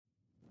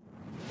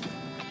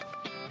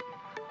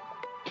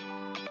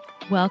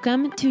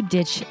Welcome to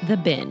Ditch the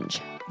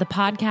Binge, the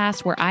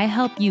podcast where I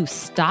help you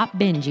stop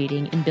binge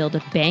eating and build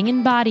a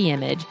banging body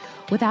image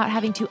without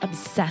having to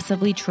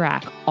obsessively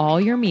track all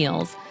your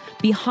meals,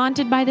 be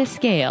haunted by the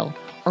scale,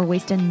 or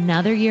waste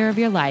another year of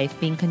your life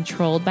being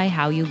controlled by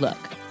how you look.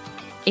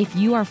 If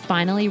you are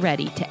finally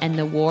ready to end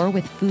the war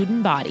with food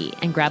and body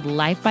and grab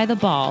life by the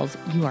balls,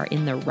 you are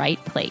in the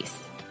right place.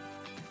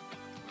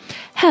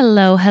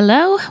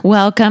 Hello.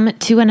 Welcome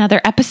to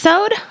another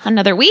episode,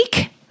 another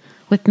week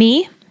with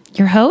me,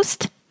 your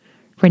host,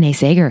 Renee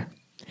Sager.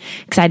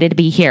 Excited to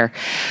be here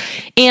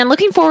and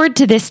looking forward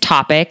to this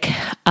topic.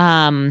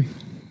 I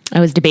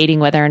was debating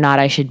whether or not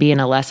I should be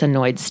in a less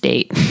annoyed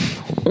state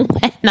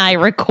when I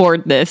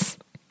record this,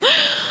 but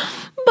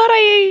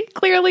I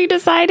clearly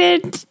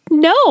decided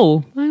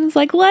no. I was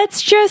like,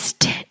 let's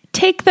just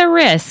take the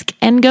risk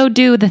and go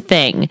do the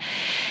thing.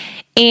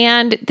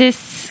 And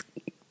this,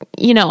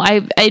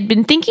 I'd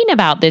been thinking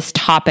about this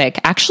topic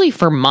actually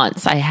for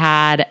months. I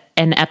had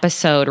an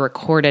episode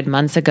recorded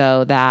months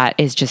ago that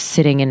is just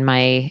sitting in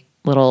my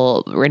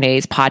little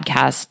Renee's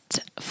podcast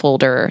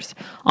folders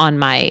on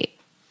my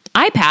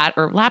iPad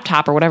or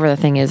laptop or whatever the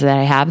thing is that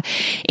I have.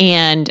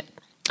 And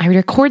I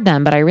record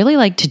them, but I really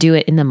like to do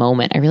it in the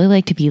moment. I really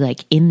like to be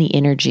like in the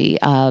energy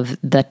of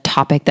the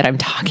topic that I'm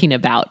talking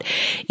about.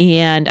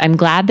 And I'm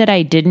glad that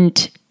I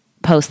didn't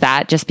post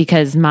that just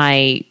because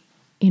my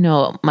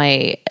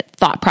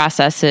thought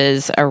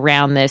processes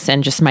around this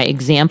and just my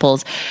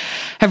examples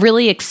have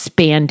really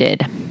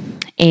expanded.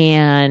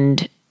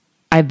 And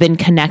I've been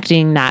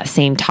connecting that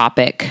same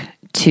topic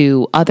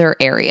to other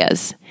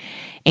areas.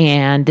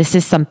 And this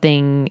is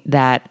something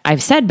that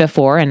I've said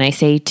before, and I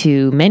say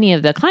to many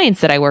of the clients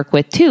that I work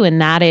with too,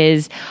 and that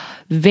is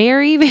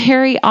very,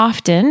 very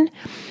often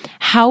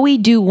how we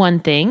do one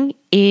thing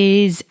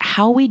is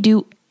how we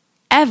do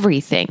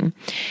everything.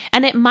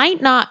 And it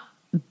might not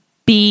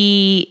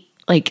be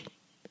like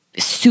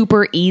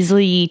super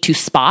easy to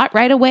spot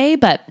right away,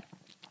 but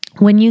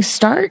when you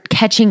start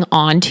catching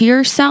on to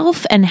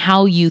yourself and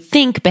how you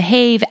think,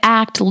 behave,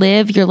 act,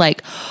 live, you're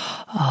like,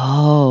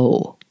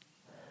 oh,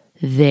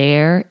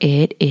 there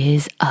it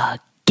is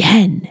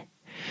again,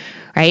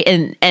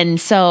 right? And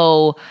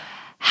so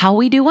how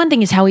we do one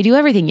thing is how we do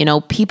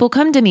everything. People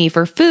come to me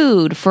for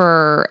food,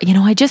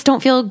 I just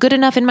don't feel good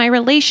enough in my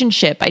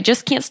relationship. I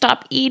just can't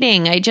stop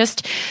eating. I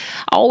just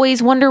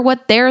always wonder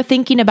what they're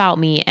thinking about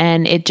me.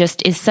 And it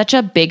just is such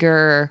a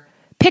bigger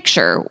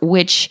picture,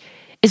 which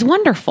is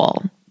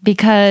wonderful.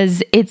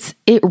 Because it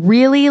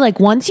really, like,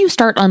 once you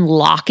start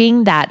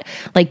unlocking that,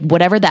 like,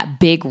 whatever that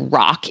big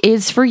rock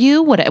is for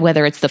you,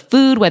 whether it's the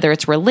food, whether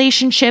it's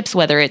relationships,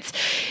 whether it's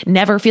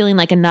never feeling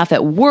like enough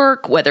at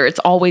work, whether it's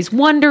always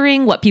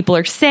wondering what people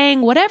are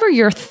saying, whatever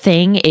your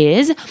thing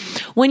is,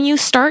 when you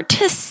start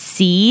to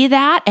see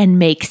that and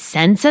make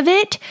sense of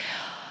it,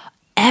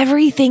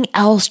 everything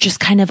else just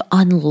kind of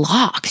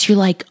unlocks. You're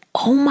like,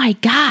 oh my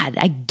God,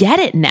 I get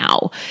it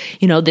now.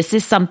 This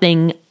is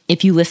something.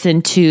 If you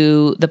listen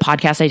to the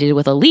podcast I did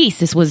with Elise,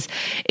 this was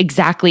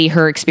exactly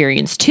her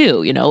experience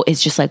too.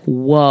 It's just like,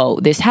 whoa,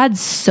 this had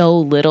so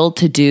little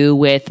to do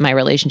with my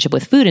relationship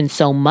with food and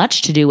so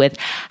much to do with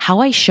how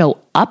I show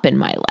up in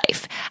my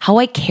life, how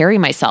I carry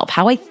myself,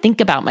 how I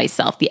think about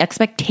myself, the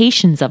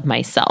expectations of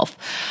myself.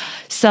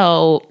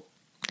 So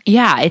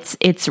yeah,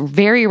 it's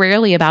very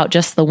rarely about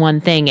just the one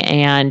thing.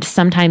 And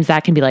sometimes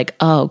that can be like,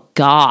 oh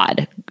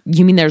God,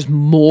 you mean there's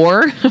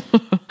more?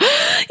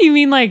 You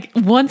mean like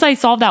once I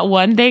solve that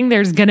one thing,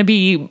 there's going to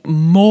be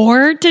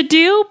more to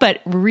do?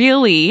 But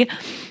really,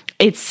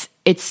 it's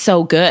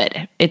so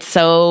good. It's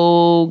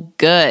so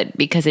good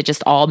because it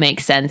just all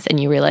makes sense. And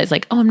you realize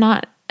like, oh, I'm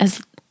not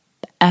as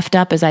effed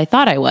up as I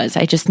thought I was.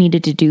 I just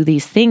needed to do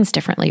these things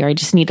differently, or I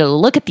just need to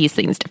look at these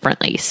things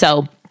differently.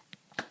 So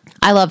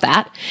I love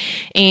that.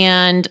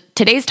 And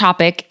today's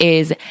topic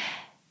is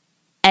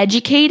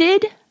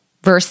educated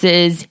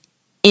versus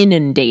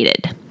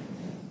inundated.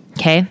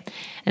 Okay.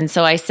 And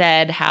so I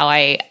said how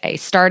I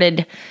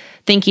started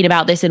thinking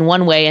about this in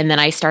one way, and then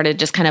I started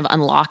just kind of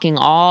unlocking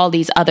all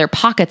these other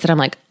pockets that I'm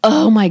like,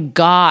 oh my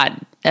God,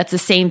 that's the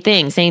same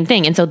thing.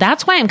 And so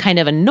that's why I'm kind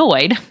of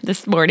annoyed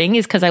this morning,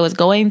 is because I was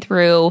going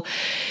through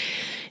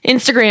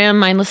Instagram,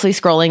 mindlessly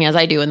scrolling as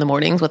I do in the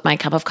mornings with my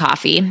cup of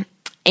coffee,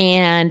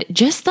 and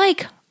just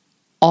like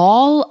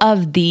all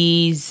of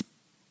these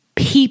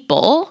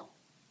people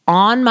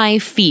on my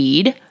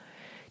feed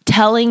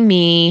telling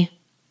me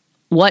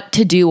what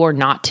to do or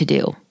not to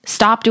do.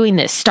 Stop doing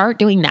this. Start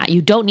doing that. You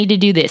don't need to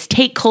do this.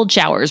 Take cold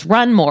showers.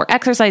 Run more.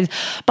 Exercise.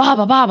 Blah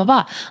blah blah blah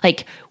blah.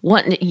 Like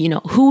what?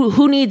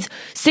 Who needs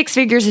 6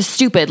 figures is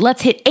stupid.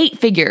 Let's hit 8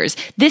 figures.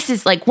 This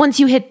is like once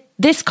you hit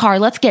this car,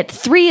 let's get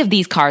 3 of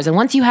these cars, and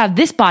once you have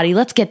this body,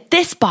 let's get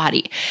this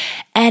body.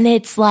 And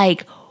it's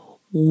like,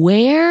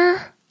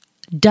 where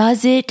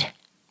does it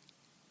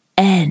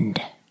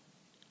end?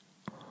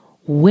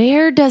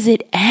 Where does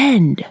it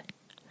end?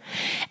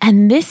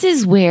 And this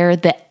is where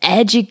the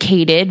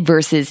educated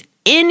versus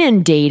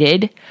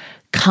inundated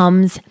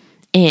comes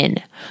in.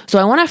 So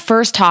I want to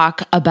first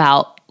talk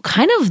about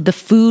kind of the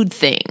food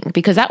thing,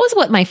 because that was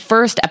what my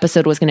first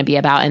episode was going to be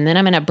about. And then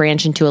I'm going to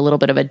branch into a little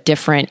bit of a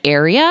different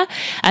area.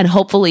 And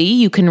hopefully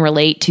you can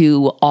relate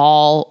to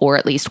all or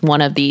at least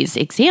one of these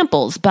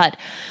examples. But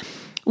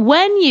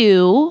when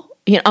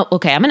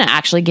okay, I'm going to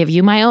actually give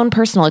you my own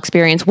personal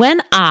experience.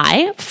 When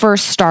I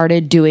first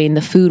started doing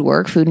the food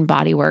and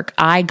body work,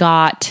 I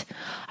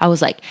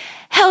was like,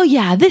 hell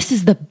yeah, this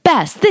is the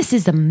best. This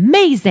is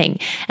amazing.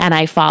 And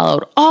I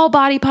followed all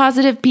body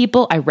positive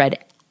people. I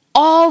read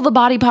all the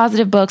body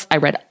positive books. I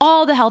read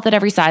all the Health at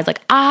Every Size.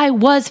 Like, I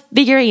was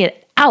figuring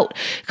it out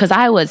because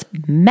I was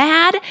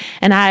mad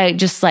and I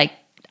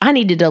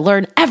needed to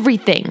learn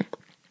everything.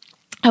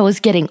 I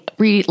was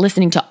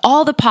listening to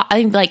all the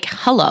I'm like,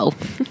 hello.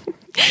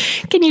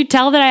 Can you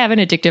tell that I have an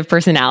addictive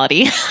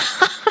personality?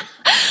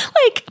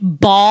 Like,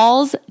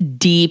 balls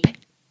deep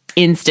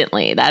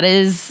instantly. That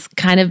has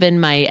kind of been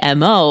my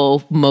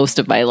MO most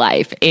of my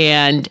life.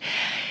 And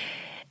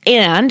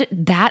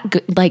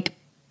that, like,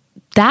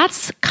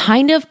 that's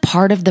kind of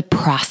part of the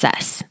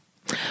process.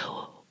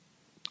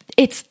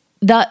 It's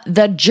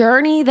the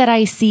journey that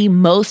I see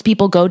most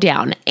people go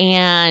down.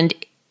 And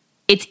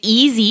it's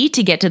easy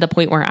to get to the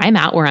point where I'm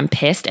at, where I'm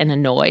pissed and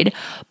annoyed.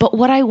 But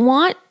what I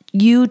want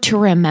you to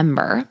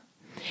remember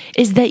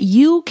is that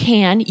you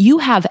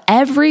have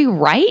every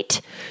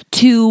right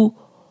to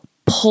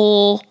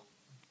pull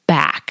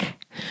back.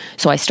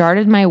 So I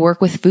started my work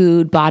with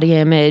food, body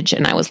image,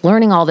 and I was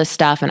learning all this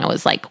stuff. And I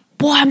was like,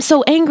 boy, I'm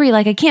so angry.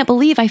 Like, I can't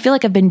believe I feel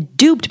like I've been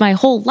duped my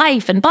whole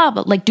life and blah,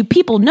 blah. Like, do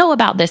people know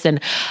about this?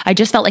 And I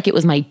just felt like it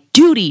was my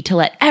duty to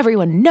let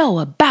everyone know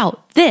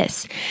about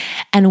this.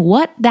 And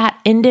what that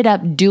ended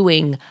up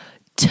doing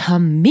to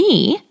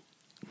me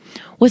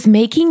was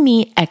making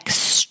me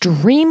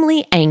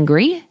extremely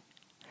angry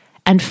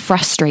and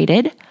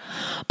frustrated.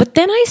 But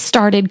then I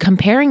started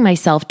comparing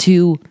myself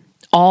to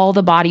all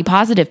the body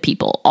positive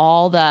people,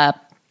 all the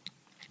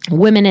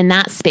women in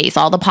that space,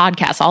 all the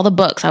podcasts, all the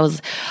books.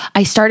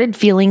 I started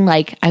feeling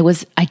like I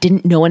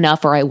didn't know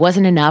enough, or I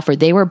wasn't enough, or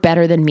they were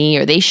better than me,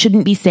 or they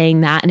shouldn't be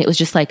saying that. And it was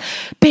just like,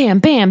 bam,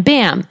 bam,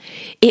 bam.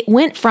 It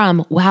went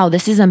from, wow,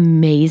 this is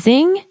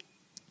amazing,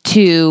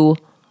 to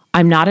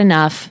I'm not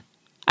enough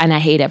and I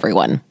hate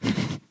everyone.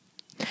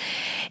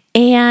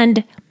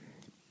 And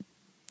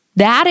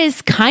that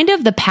is kind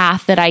of the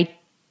path that I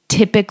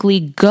typically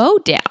go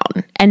down.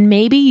 And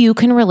maybe you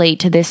can relate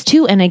to this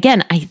too. And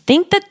again, I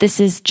think that this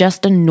is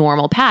just a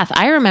normal path.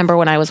 I remember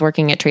when I was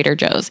working at Trader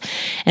Joe's,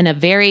 and a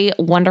very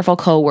wonderful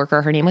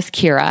coworker, her name was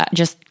Kira,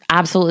 just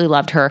absolutely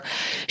loved her.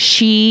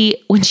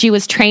 When she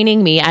was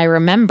training me, I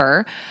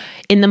remember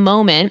in the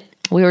moment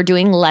we were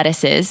doing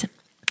lettuces,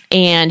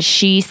 and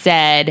she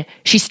started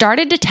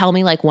to tell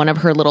me like one of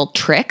her little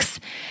tricks.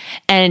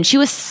 And she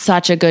was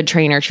such a good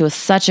trainer. She was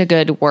such a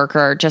good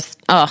worker.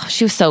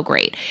 She was so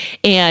great.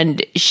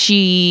 And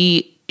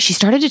she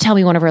started to tell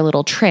me one of her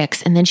little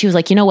tricks. And then she was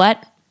like, you know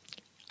what?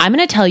 I'm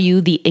going to tell you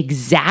the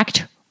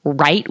exact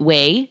right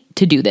way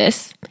to do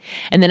this.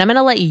 And then I'm going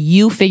to let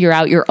you figure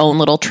out your own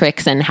little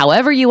tricks. And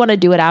however you want to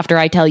do it after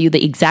I tell you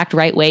the exact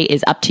right way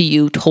is up to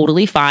you.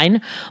 Totally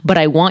fine. But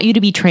I want you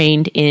to be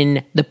trained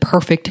in the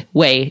perfect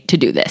way to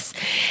do this.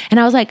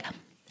 And I was like,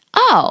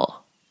 oh,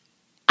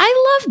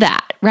 I love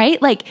that,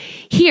 right? Like,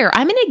 here,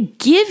 I'm going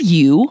to give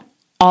you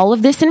all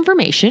of this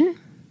information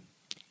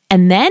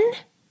and then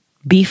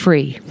be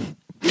free.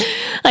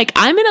 Like,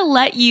 I'm going to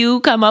let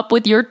you come up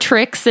with your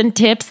tricks and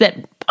tips that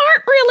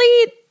aren't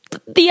really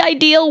the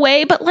ideal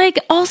way, but like,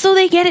 also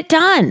they get it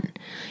done.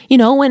 You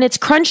know, when it's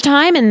crunch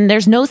time and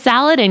there's no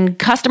salad and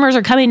customers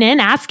are coming in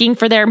asking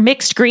for their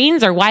mixed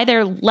greens or why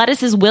their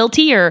lettuce is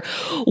wilty or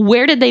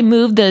where did they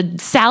move the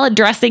salad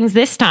dressings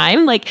this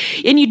time? Like,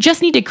 and you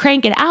just need to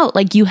crank it out.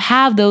 Like, you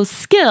have those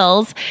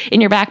skills in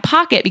your back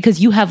pocket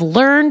because you have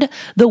learned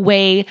the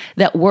way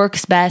that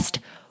works best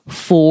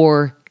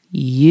for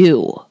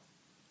you.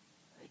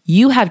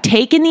 You have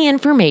taken the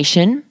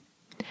information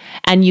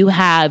and you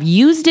have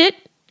used it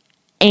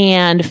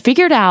and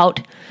figured out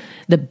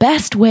the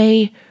best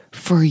way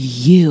for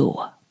you.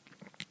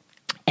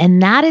 And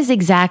that is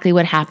exactly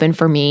what happened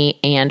for me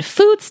and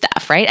food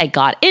stuff, right? I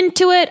got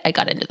into it. I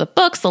got into the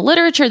books, the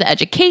literature, the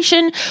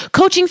education,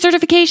 coaching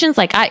certifications.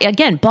 Like,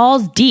 again,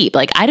 balls deep.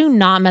 Like, I do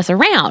not mess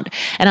around.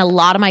 And a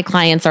lot of my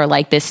clients are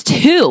like this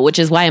too, which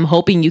is why I'm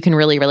hoping you can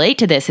really relate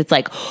to this. It's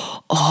like,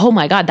 oh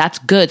my God, that's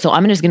good. So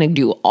I'm just going to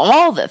do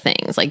all the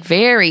things, like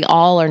very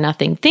all or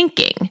nothing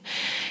thinking.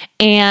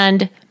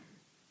 And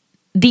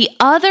the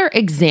other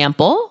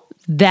example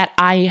that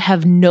I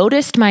have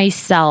noticed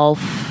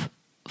myself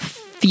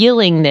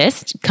feeling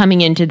this, coming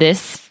into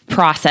this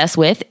process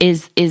with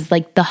is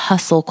like the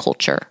hustle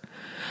culture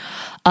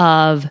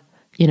of,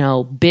 you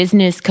know,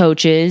 business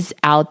coaches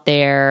out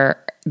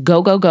there,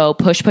 go, go, go,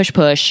 push, push,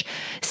 push.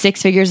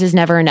 6 figures is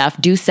never enough.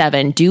 Do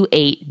 7, do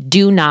 8,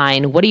 do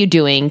 9. What are you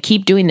doing?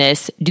 Keep doing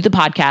this. Do the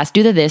podcast,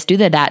 do the this, do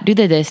the that, do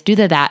the this, do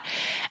the that.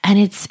 And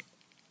it's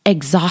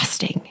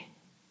exhausting.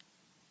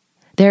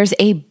 There's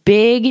a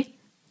big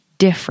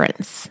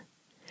difference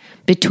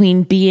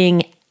between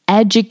being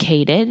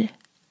educated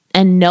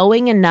and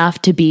knowing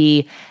enough to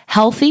be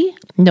healthy,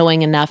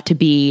 knowing enough to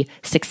be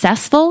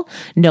successful,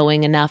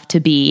 knowing enough to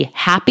be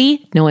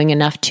happy, knowing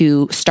enough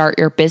to start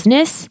your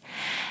business.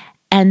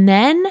 And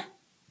then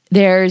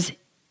there's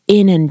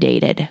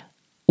inundated,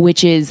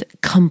 which is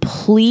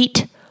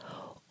complete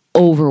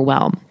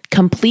overwhelm,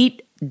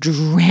 complete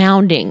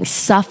drowning,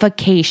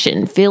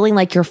 suffocation, feeling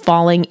like you're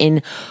falling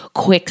in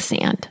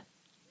quicksand.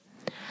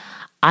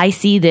 I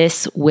see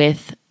this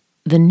with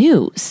the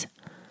news.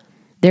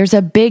 There's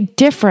a big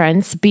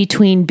difference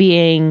between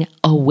being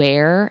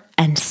aware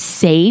and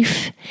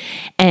safe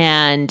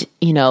and,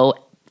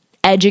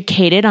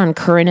 educated on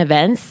current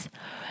events.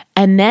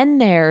 And then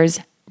there's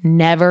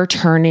never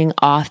turning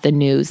off the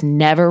news,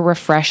 never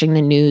refreshing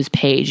the news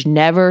page,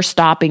 never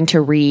stopping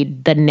to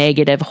read the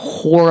negative,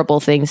 horrible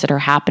things that are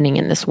happening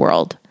in this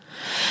world.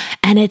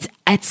 And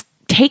it's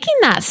taking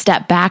that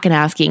step back and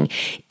asking,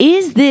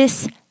 is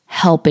this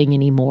helping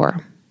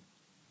anymore?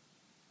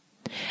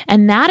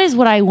 And that is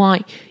what I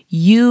want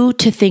you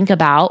to think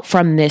about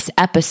from this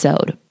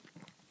episode.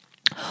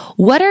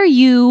 What are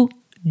you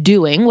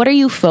doing? What are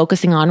you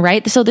focusing on,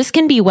 right? So this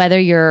can be whether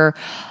you're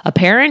a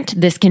parent,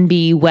 this can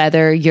be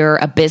whether you're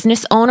a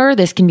business owner,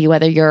 this can be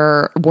whether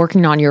you're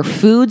working on your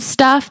food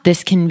stuff,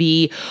 this can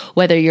be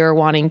whether you're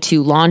wanting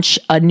to launch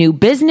a new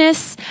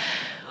business.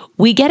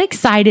 We get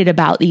excited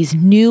about these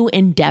new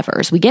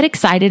endeavors. We get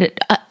excited,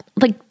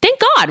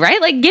 thank God, right?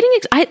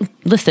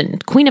 Listen,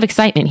 queen of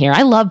excitement here.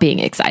 I love being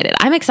excited.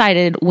 I'm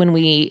excited when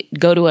we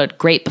go to a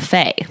great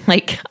buffet.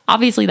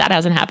 Obviously that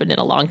hasn't happened in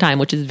a long time,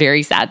 which is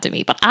very sad to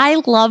me, but I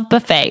love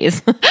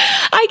buffets.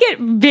 I get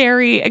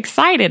very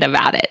excited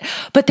about it.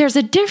 But there's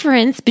a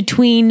difference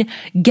between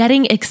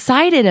getting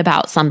excited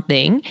about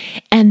something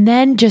and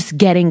then just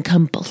getting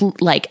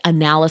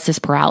analysis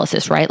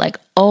paralysis, right?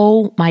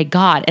 Oh my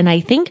God. And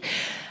I think,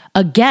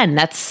 again,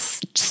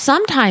 that's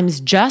sometimes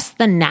just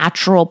the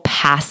natural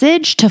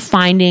passage to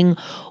finding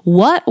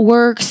what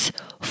works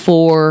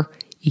for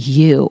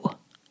you.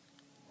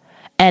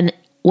 And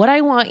what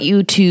I want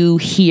you to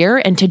hear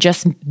and to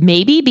just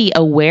maybe be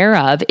aware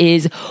of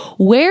is,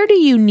 where do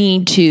you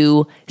need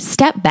to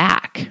step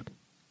back?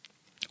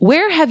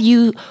 Where have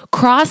you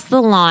crossed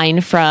the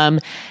line from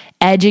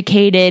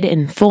educated,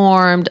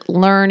 informed,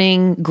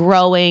 learning,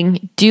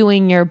 growing,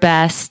 doing your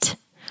best,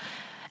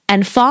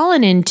 and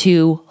fallen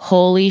into,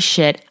 holy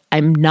shit,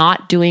 I'm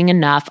not doing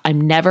enough.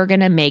 I'm never going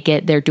to make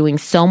it. They're doing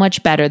so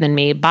much better than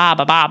me.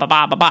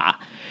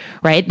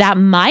 Right? That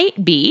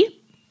might be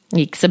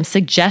some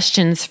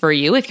suggestions for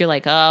you if you're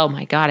like, oh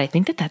my God, I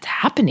think that's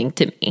happening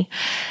to me.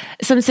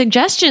 Some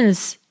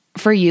suggestions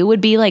for you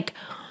would be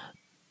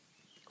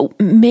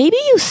maybe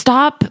you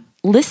stop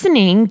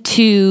listening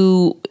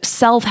to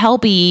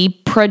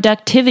self-helpy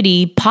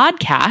productivity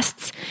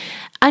podcasts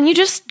and you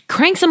just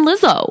crank some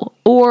Lizzo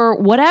or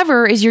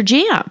whatever is your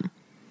jam.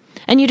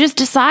 And you just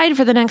decide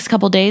for the next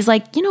couple days,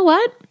 you know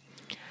what?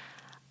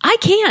 I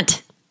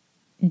can't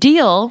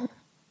deal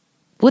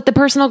with the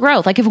personal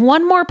growth. If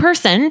one more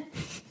person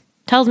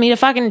tells me to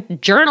fucking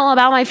journal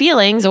about my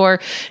feelings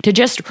or to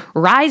just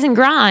rise and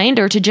grind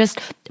or to just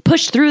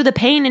push through the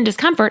pain and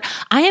discomfort,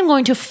 I am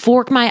going to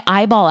fork my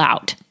eyeball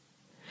out.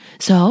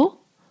 So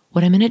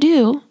what I'm going to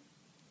do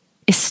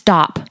is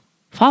stop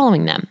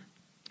following them.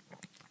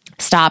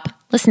 Stop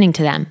listening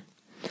to them.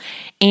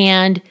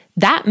 And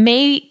that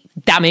may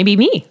be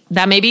me.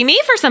 That may be me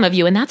for some of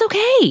you, and that's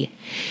okay.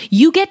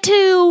 You get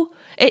to,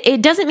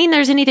 it doesn't mean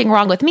there's anything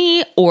wrong with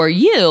me or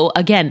you.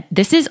 Again,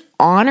 this is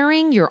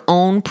honoring your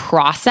own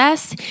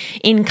process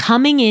in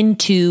coming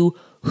into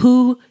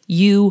who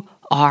you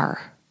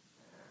are,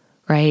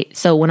 right?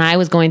 So when I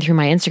was going through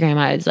my Instagram,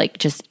 I was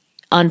just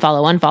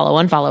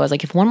unfollow. I was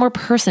if one more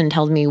person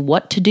tells me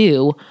what to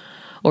do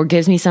or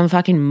gives me some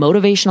fucking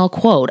motivational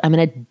quote, I'm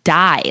going to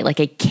die.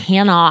 I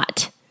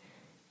cannot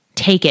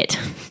take it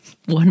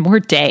one more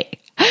day.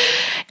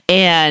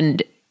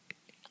 And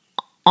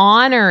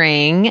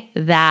honoring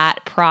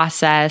that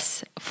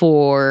process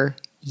for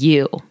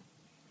you.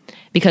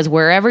 Because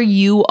wherever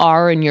you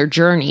are in your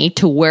journey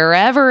to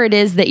wherever it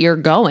is that you're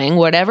going,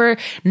 whatever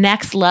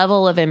next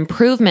level of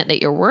improvement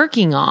that you're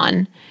working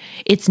on,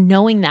 it's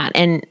knowing that.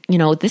 And,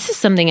 this is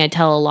something I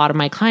tell a lot of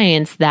my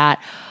clients,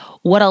 that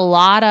what a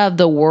lot of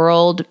the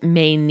world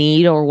may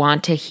need or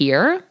want to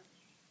hear,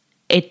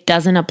 it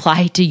doesn't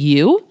apply to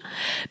you,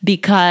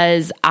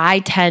 because I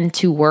tend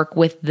to work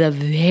with the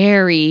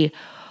very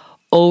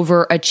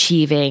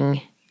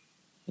overachieving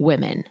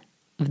women.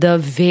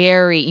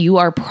 You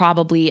are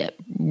probably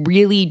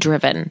really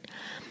driven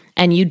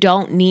and you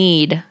don't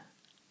need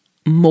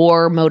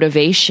more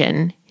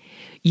motivation.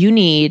 You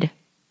need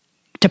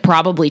to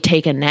probably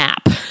take a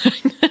nap.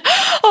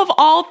 Of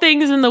all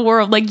things in the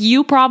world,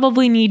 you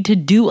probably need to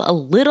do a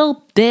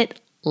little bit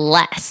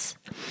less.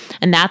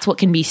 And that's what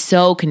can be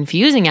so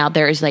confusing out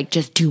there, is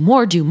just do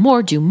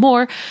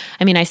more.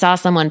 I mean, I saw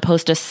someone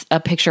post a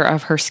picture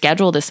of her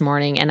schedule this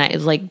morning, and it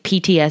was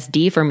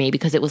PTSD for me,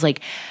 because it was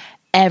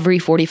every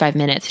 45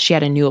 minutes she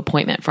had a new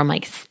appointment from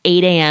 8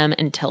 a.m.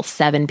 until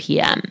 7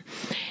 p.m.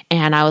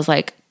 And I was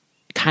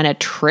kind of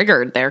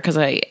triggered there, because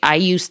I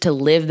used to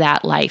live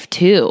that life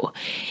too.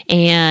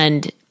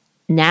 And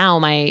now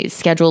my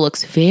schedule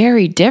looks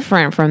very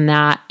different from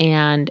that.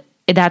 And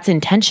that's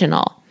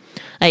intentional.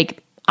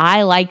 Like,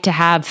 I like to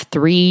have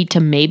 3 to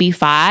maybe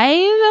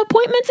 5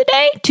 appointments a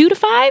day, 2 to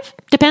 5,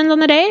 depends on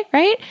the day,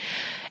 right?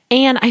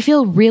 And I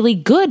feel really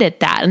good at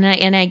that.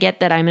 And I get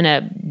that I'm in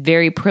a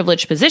very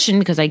privileged position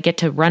because I get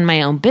to run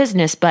my own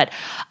business. But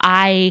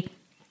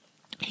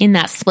in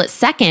that split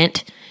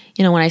second,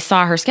 when I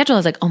saw her schedule, I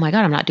was like, oh my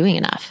God, I'm not doing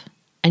enough.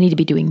 I need to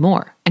be doing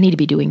more. I need to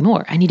be doing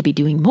more. I need to be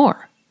doing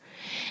more.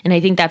 And I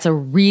think that's a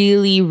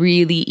really,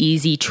 really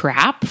easy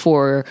trap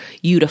for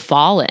you to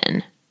fall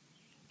in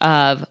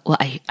of, well,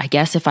 I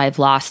guess if I've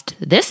lost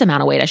this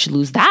amount of weight, I should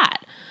lose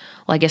that.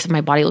 Well, I guess if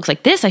my body looks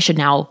like this, I should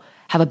now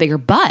have a bigger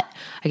butt.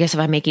 I guess if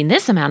I'm making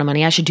this amount of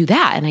money, I should do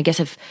that. And I guess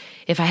if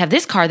I have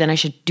this car, then I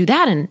should do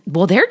that. And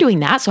well, they're doing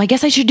that, so I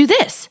guess I should do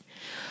this.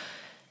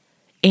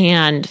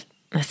 And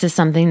this is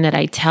something that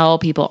I tell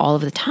people all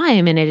of the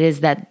time, and it is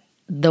that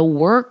the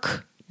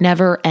work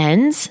never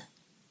ends.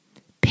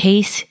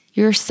 Pace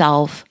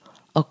yourself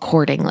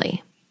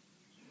accordingly.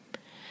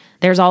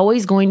 There's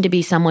always going to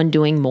be someone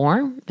doing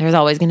more. There's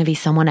always going to be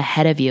someone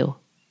ahead of you.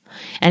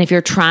 And if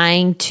you're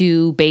trying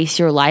to base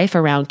your life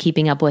around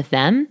keeping up with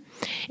them,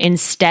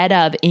 instead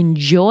of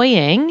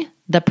enjoying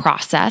the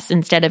process,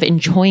 instead of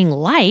enjoying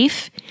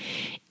life,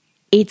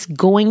 it's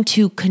going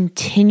to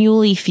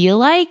continually feel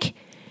like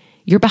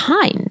you're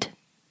behind.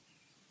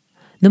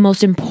 The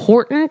most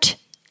important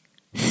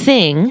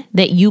thing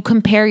that you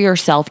compare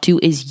yourself to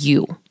is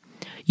you.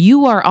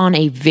 You are on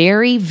a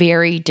very,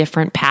 very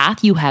different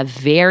path. You have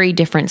very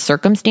different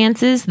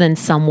circumstances than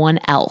someone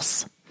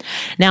else.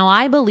 Now,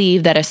 I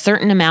believe that a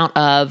certain amount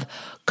of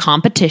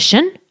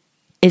competition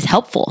is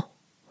helpful.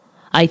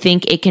 I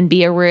think it can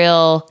be a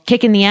real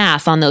kick in the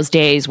ass on those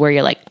days where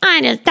you're like,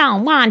 I just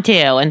don't want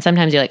to. And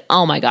sometimes you're like,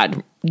 oh my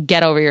God,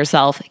 get over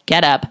yourself,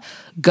 get up,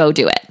 go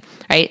do it,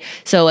 right?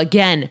 So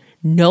again,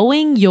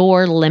 knowing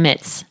your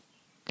limits,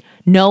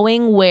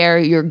 knowing where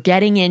you're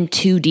getting in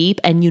too deep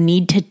and you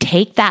need to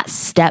take that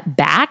step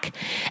back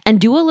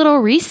and do a little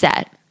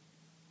reset.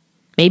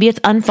 Maybe it's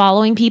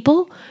unfollowing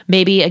people.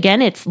 Maybe,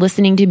 again, it's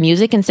listening to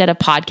music instead of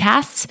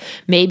podcasts.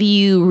 Maybe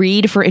you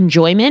read for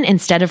enjoyment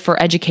instead of for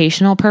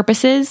educational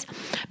purposes.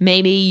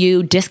 Maybe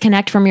you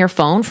disconnect from your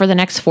phone for the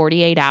next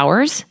 48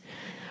 hours.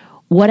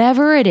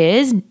 Whatever it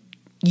is,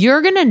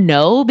 you're going to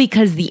know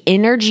because the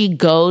energy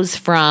goes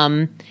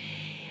from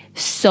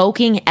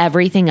soaking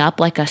everything up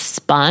like a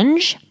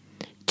sponge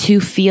to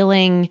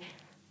feeling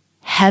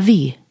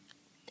heavy.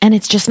 And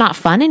it's just not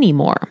fun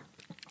anymore.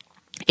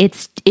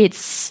 It's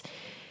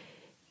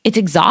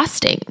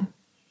exhausting.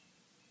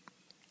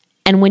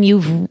 And when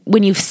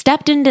you've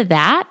stepped into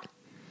that,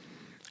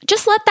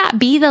 just let that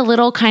be the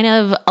little kind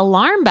of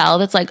alarm bell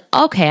that's like,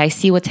 okay, I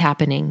see what's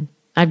happening.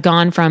 I've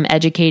gone from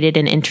educated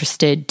and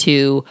interested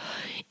to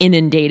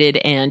inundated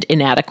and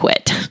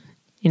inadequate.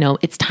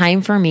 It's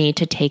time for me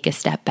to take a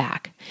step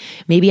back.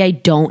 Maybe I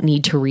don't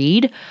need to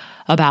read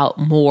about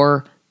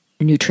more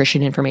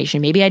nutrition information.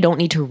 Maybe I don't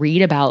need to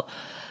read about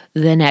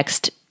the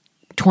next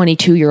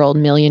 22-year-old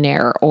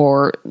millionaire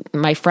or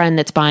my friend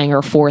that's buying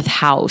her 4th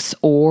house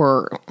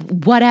or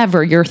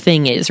whatever your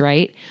thing is,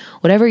 right?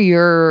 Whatever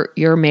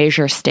your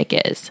measure stick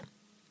is.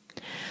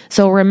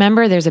 So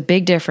remember, there's a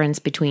big difference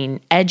between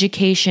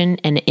education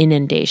and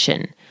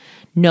inundation.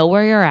 Know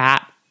where you're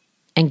at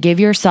and give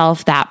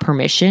yourself that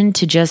permission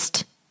to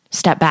just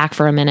step back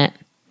for a minute.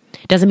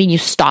 It doesn't mean you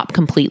stop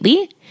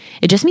completely.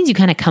 It just means you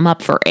kind of come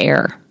up for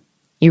air.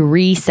 You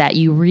reset,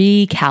 you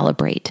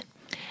recalibrate.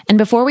 And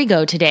before we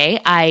go today,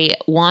 I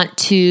want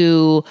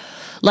to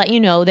let you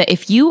know that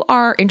if you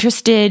are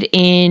interested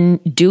in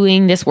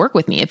doing this work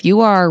with me, if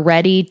you are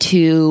ready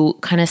to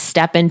kind of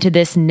step into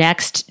this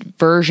next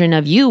version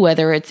of you,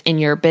 whether it's in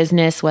your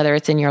business, whether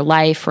it's in your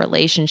life,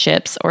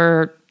 relationships,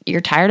 or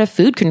you're tired of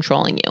food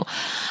controlling you,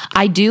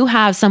 I do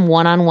have some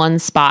one-on-one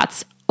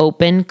spots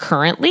open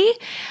currently.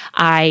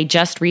 I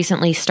just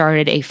recently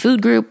started a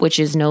food group, which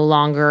is no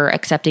longer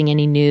accepting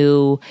any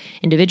new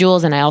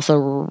individuals. And I also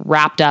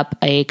wrapped up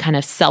a kind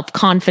of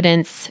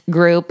self-confidence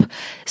group.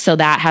 So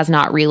that has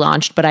not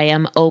relaunched, but I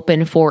am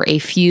open for a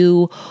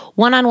few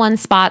one-on-one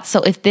spots.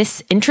 So if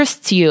this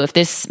interests you,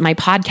 if my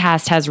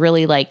podcast has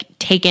really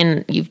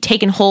you've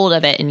taken hold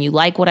of it and you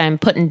like what I'm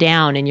putting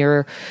down and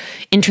you're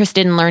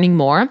interested in learning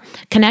more,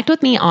 connect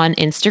with me on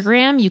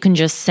Instagram. You can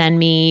just send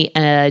me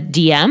a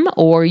DM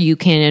or you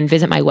can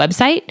visit my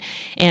website,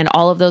 and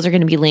all of those are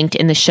going to be linked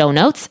in the show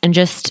notes. And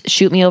just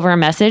shoot me over a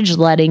message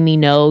letting me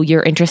know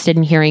you're interested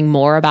in hearing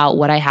more about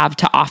what I have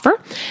to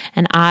offer,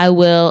 and I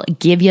will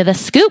give you the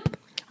scoop.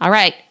 All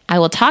right. I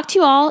will talk to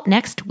you all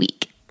next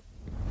week.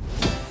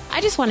 I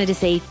just wanted to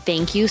say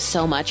thank you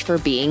so much for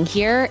being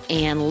here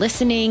and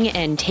listening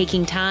and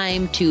taking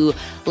time to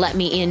let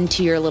me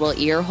into your little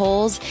ear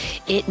holes.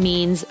 It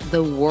means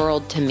the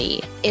world to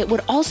me. It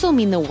would also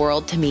mean the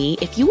world to me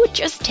if you would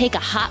just take a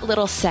hot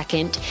little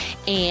second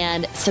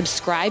and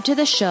subscribe to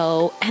the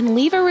show and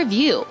leave a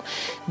review.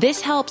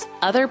 This helps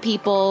other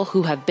people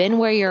who have been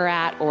where you're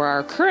at or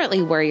are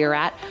currently where you're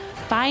at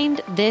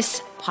find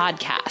this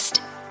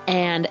podcast.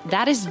 And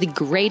that is the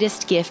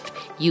greatest gift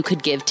you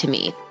could give to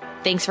me.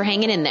 Thanks for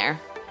hanging in there.